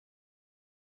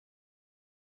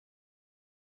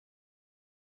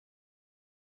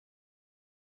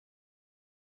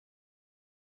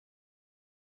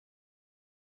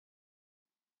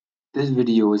This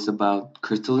video is about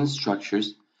crystalline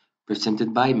structures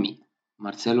presented by me,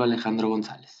 Marcelo Alejandro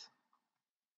González.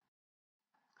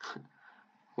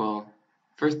 Well,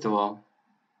 first of all,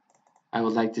 I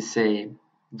would like to say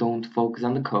don't focus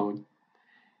on the code.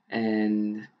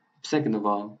 And second of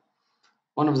all,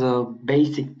 one of the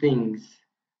basic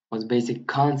basic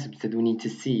concepts that we need to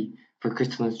see for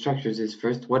crystalline structures is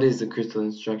first, what is a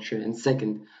crystalline structure? And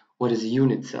second, what is a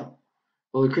unit cell?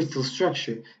 Well, a crystal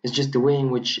structure is just the way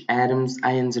in which atoms,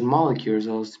 ions, and molecules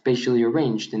are spatially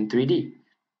arranged in 3D.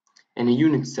 And a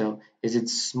unit cell is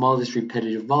its smallest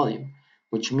repetitive volume,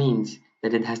 which means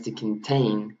that it has to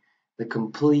contain the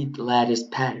complete lattice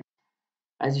pattern.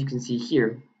 As you can see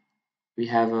here, we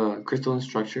have a crystalline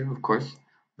structure, of course,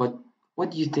 but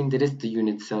what do you think that is the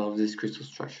unit cell of this crystal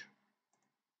structure?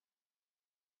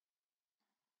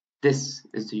 This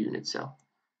is the unit cell.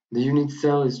 The unit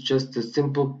cell is just a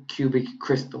simple cubic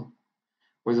crystal,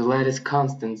 where the lattice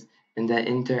constants and the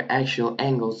interaxial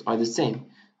angles are the same,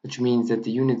 which means that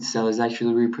the unit cell is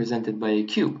actually represented by a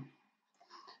cube.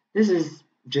 This is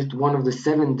just one of the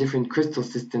 7 different crystal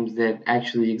systems that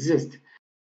actually exist.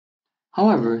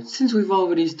 However, since we've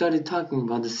already started talking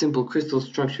about the simple crystal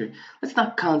structure, let's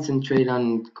not concentrate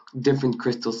on different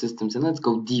crystal systems and let's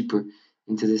go deeper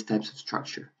into these types of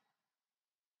structure.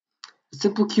 A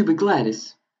simple cubic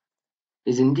lattice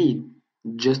is indeed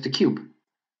just a cube,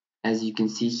 as you can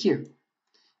see here.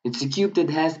 It's a cube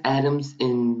that has atoms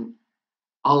in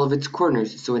all of its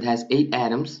corners, so it has 8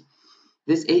 atoms.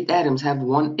 These 8 atoms have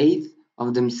 1/8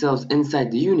 of themselves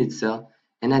inside the unit cell,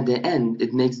 and at the end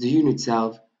it makes the unit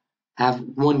cell have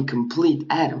one complete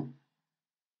atom.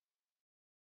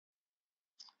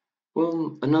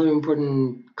 Well, another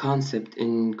important concept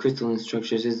in crystalline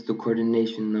structures is the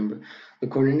coordination number. The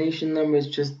coordination number is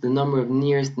just the number of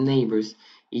nearest neighbors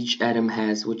each atom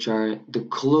has, which are the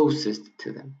closest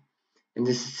to them. In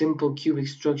this simple cubic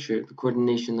structure, the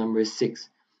coordination number is 6.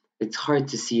 It's hard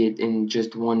to see it in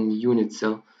just one unit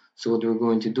cell, so what we're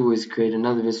going to do is create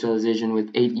another visualization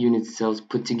with 8 unit cells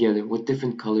put together with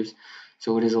different colors,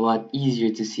 so it is a lot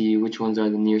easier to see which ones are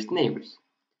the nearest neighbors.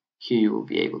 Here you will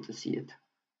be able to see it.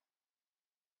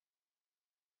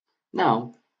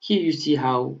 Now, here you see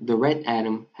how the red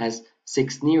atom has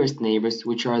 6 nearest neighbors,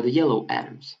 which are the yellow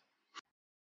atoms.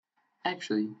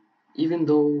 Actually, even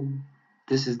though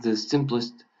this is the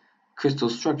simplest crystal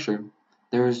structure,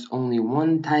 there is only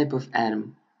one type of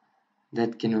atom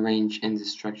that can arrange in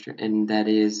this structure, and that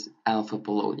is alpha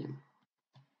polonium.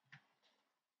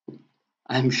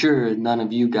 I'm sure none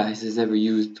of you guys has ever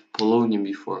used polonium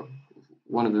before.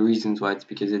 One of the reasons why it's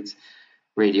because it's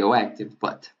radioactive,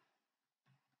 but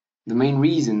the main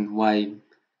reason why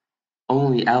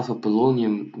only alpha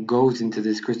polonium goes into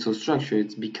this crystal structure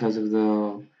is because of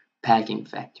the packing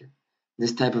factor.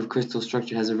 This type of crystal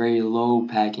structure has a very low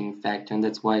packing factor, and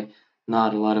that's why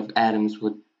not a lot of atoms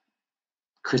would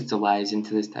crystallize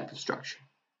into this type of structure.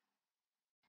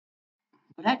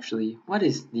 But actually, what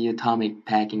is the atomic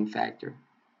packing factor?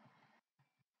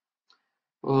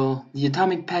 Well, the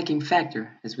atomic packing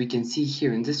factor, as we can see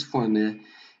here in this formula,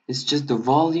 is just the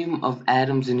volume of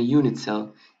atoms in a unit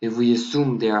cell if we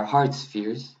assume they are hard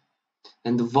spheres,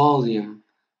 and the volume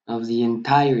of the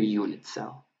entire unit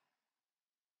cell.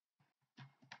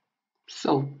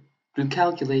 So, to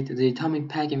calculate the atomic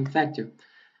packing factor,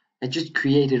 I just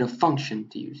created a function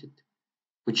to use it,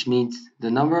 which needs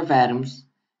the number of atoms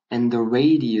and the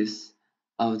radius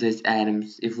of these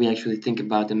atoms if we actually think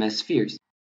about them as spheres.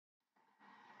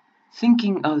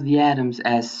 Thinking of the atoms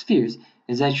as spheres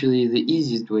is actually the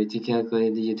easiest way to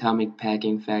calculate the atomic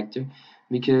packing factor,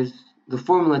 because the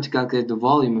formula to calculate the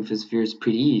volume of a sphere is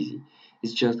pretty easy.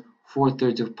 It's just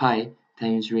 4/3 of pi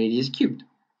times radius cubed.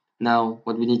 Now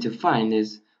what we need to find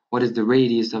is what is the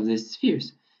radius of these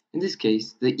spheres. In this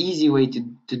case, the easy way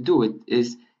to do it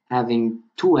is having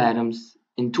 2 atoms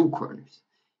in 2 corners.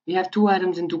 If you have 2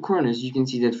 atoms in 2 corners, you can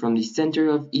see that from the center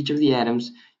of each of the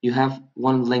atoms, you have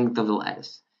one length of the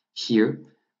lattice. Here,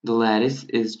 the lattice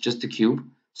is just a cube,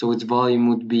 so its volume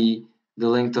would be the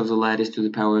length of the lattice to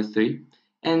the power of 3.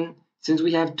 And since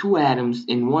we have 2 atoms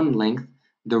in one length,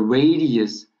 the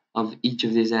radius of each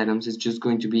of these atoms is just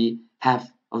going to be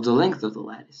half of the length of the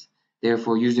lattice.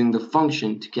 Therefore, using the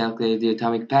function to calculate the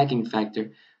atomic packing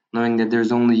factor, knowing that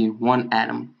there's only one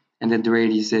atom and that the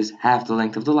radius is half the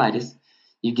length of the lattice,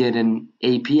 you get an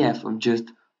APF of just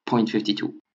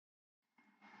 0.52.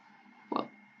 Well,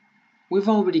 we've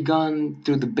already gone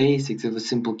through the basics of a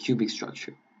simple cubic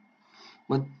structure,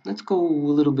 but let's go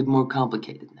a little bit more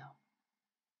complicated now.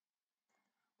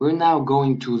 We're now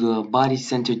going to the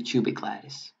body-centered cubic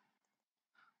lattice.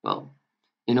 Well,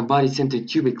 in a body-centered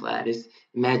cubic lattice,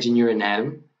 imagine you're an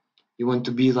atom. You want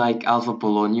to be like alpha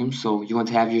polonium, so you want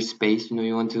to have your space,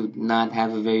 you want to not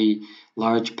have a very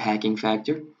large packing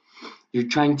factor. You're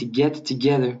trying to get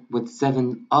together with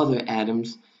 7 other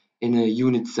atoms in a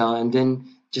unit cell, and then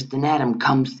just an atom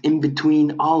comes in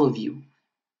between all of you.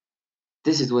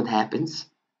 This is what happens.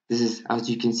 This is, as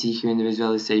you can see here in the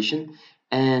visualization,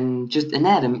 and just an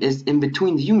atom is in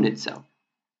between the unit cell.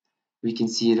 We can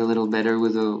see it a little better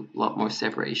with a lot more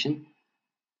separation.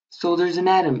 So there's an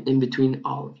atom in between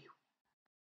all of you.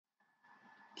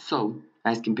 So,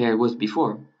 as compared with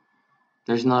before,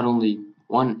 there's not only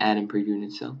 1 atom per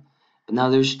unit cell, but now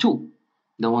there's 2.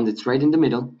 The one that's right in the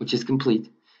middle, which is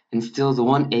complete, and still the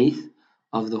 1/8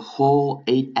 of the whole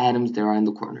 8 atoms there are in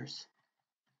the corners.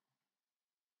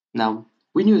 Now,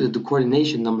 we knew that the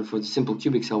coordination number for the simple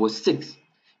cubic cell was 6,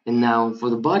 and now for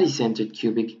the body-centered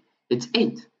cubic, it's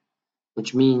 8,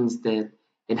 which means that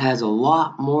it has a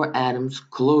lot more atoms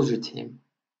closer to him.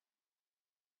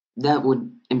 That would,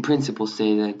 in principle,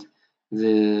 say that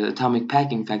the atomic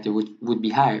packing factor would be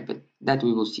higher, but that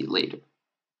we will see later.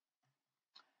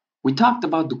 We talked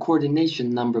about the coordination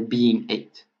number being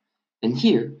 8, and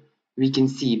here we can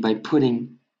see by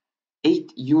putting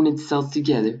 8 unit cells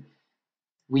together,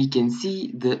 we can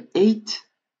see the 8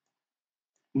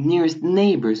 nearest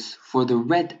neighbors for the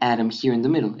red atom here in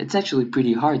the middle. It's actually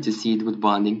pretty hard to see it with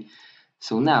bonding,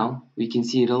 so now we can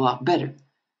see it a lot better.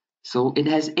 So it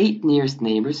has 8 nearest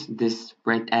neighbors, this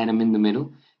red atom in the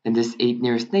middle, and this 8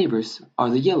 nearest neighbors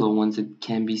are the yellow ones that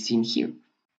can be seen here.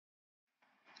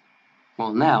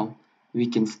 Well, now we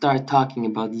can start talking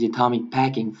about the atomic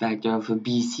packing factor of a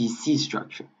BCC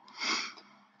structure.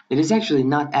 It is actually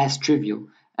not as trivial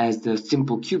as the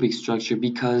simple cubic structure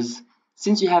because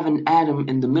since you have an atom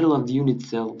in the middle of the unit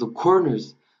cell, the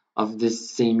corners of this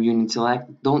same unit cell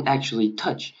don't actually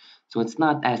touch. So it's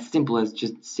not as simple as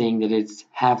just saying that it's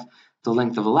half the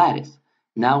length of a lattice.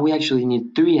 Now we actually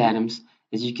need 3 atoms,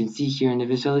 as you can see here in the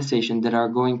visualization, that are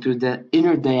going through the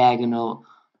inner diagonal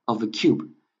of a cube.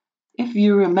 If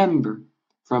you remember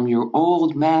from your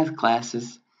old math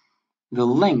classes, the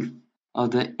length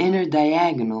of the inner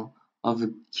diagonal of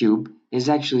a cube is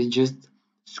actually just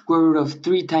square root of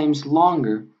 3 times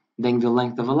longer than the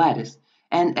length of a lattice.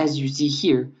 And as you see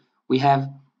here, we have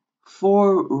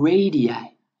 4 radii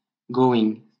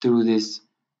going through this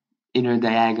inner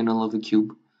diagonal of a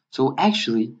cube. So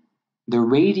actually, the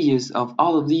radius of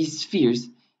all of these spheres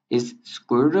is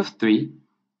square root of 3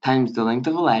 times the length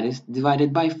of a lattice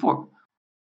divided by 4.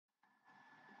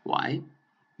 Why?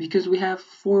 Because we have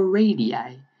 4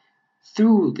 radii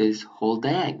through this whole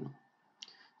diagonal.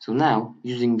 So now,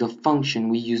 using the function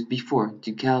we used before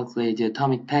to calculate the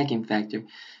atomic packing factor,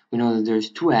 we know that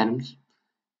there's 2 atoms.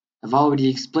 I've already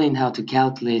explained how to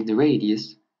calculate the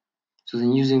radius. So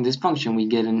then using this function, we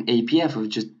get an APF of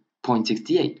just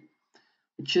 0.68,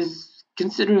 which is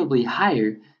considerably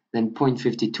higher than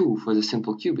 0.52 for the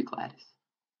simple cubic lattice.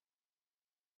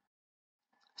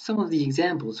 Some of the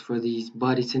examples for these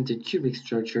body-centered cubic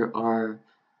structure are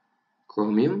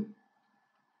chromium,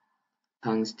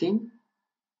 tungsten,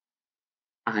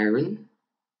 iron,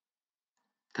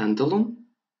 tantalum,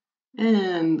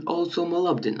 and also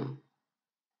molybdenum.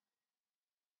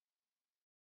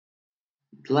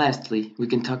 Lastly, we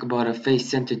can talk about a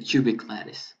face-centered cubic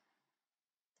lattice.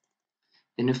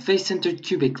 In a face-centered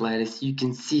cubic lattice, you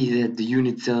can see that the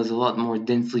unit cell is a lot more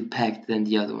densely packed than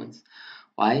the other ones.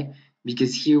 Why?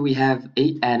 Because here we have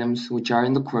 8 atoms which are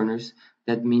in the corners.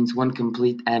 That means 1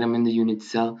 complete atom in the unit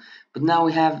cell. But now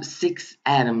we have 6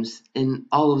 atoms in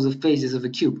all of the faces of a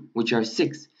cube, which are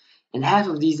 6. And half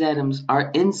of these atoms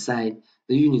are inside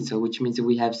the unit cell, which means that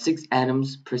we have 6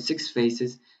 atoms per 6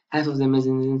 faces. Half of them is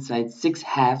inside 6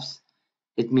 halves.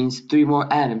 It means 3 more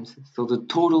atoms. So the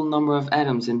total number of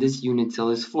atoms in this unit cell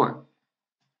is 4.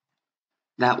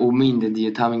 That will mean that the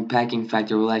atomic packing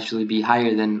factor will actually be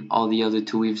higher than all the other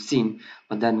 2 we've seen,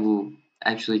 but that we'll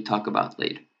actually talk about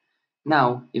later.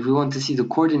 Now, if we want to see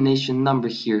the coordination number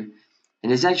here,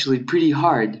 it is actually pretty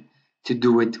hard to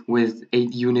do it with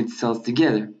 8 unit cells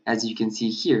together, as you can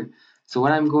see here. So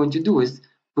what I'm going to do is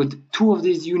put 2 of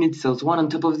these unit cells one on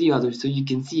top of the other so you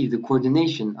can see the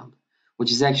coordination number,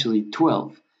 which is actually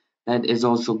 12. That is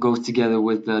also goes together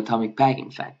with the atomic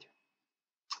packing factor.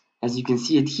 As you can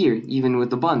see it here, even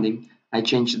with the bonding, I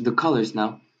changed the colors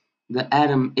now. The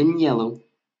atom in yellow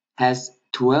has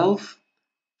 12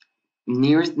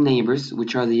 nearest neighbors,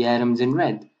 which are the atoms in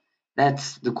red.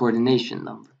 That's the coordination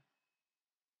number.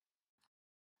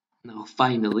 Now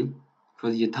finally, for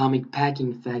the atomic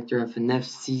packing factor of an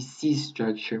FCC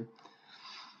structure,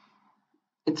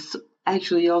 it's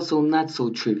actually also not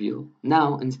so trivial.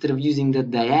 Now, instead of using the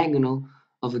diagonal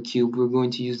of a cube, we're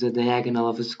going to use the diagonal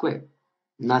of a square.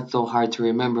 not so hard to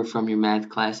remember from your math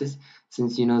classes,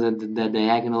 since you know that the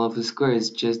diagonal of a square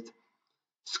is just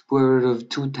square root of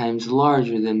 2 times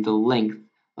larger than the length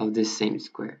of this same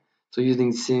square. So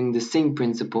using the same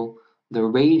principle, the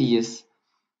radius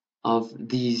of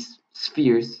these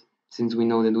spheres, since we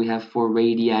know that we have 4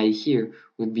 radii here,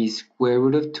 would be square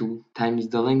root of 2 times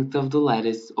the length of the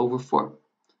lattice over 4.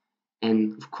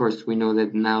 And of course, we know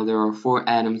that now there are 4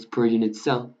 atoms per unit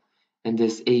cell, and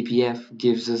this APF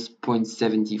gives us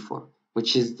 0.74,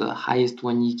 which is the highest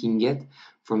one you can get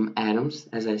from atoms,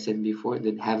 as I said before,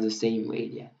 that have the same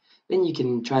radii. Then you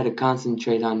can try to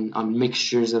concentrate on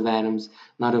mixtures of atoms,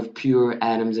 not of pure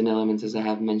atoms and elements as I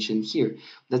have mentioned here.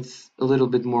 That's a little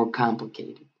bit more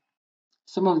complicated.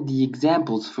 Some of the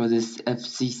examples for this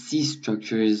FCC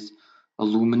structure is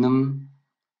aluminum,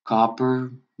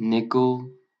 copper,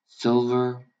 nickel,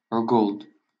 silver, or gold,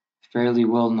 fairly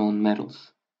well-known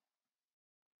metals.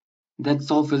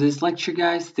 That's all for this lecture,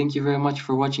 guys. Thank you very much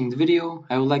for watching the video.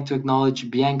 I would like to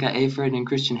acknowledge Bianca Eyfert and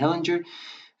Christian Hellinger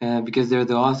because they're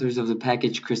the authors of the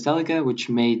package Crystallica, which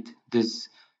made this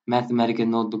Mathematica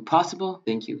notebook possible.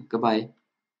 Thank you. Goodbye.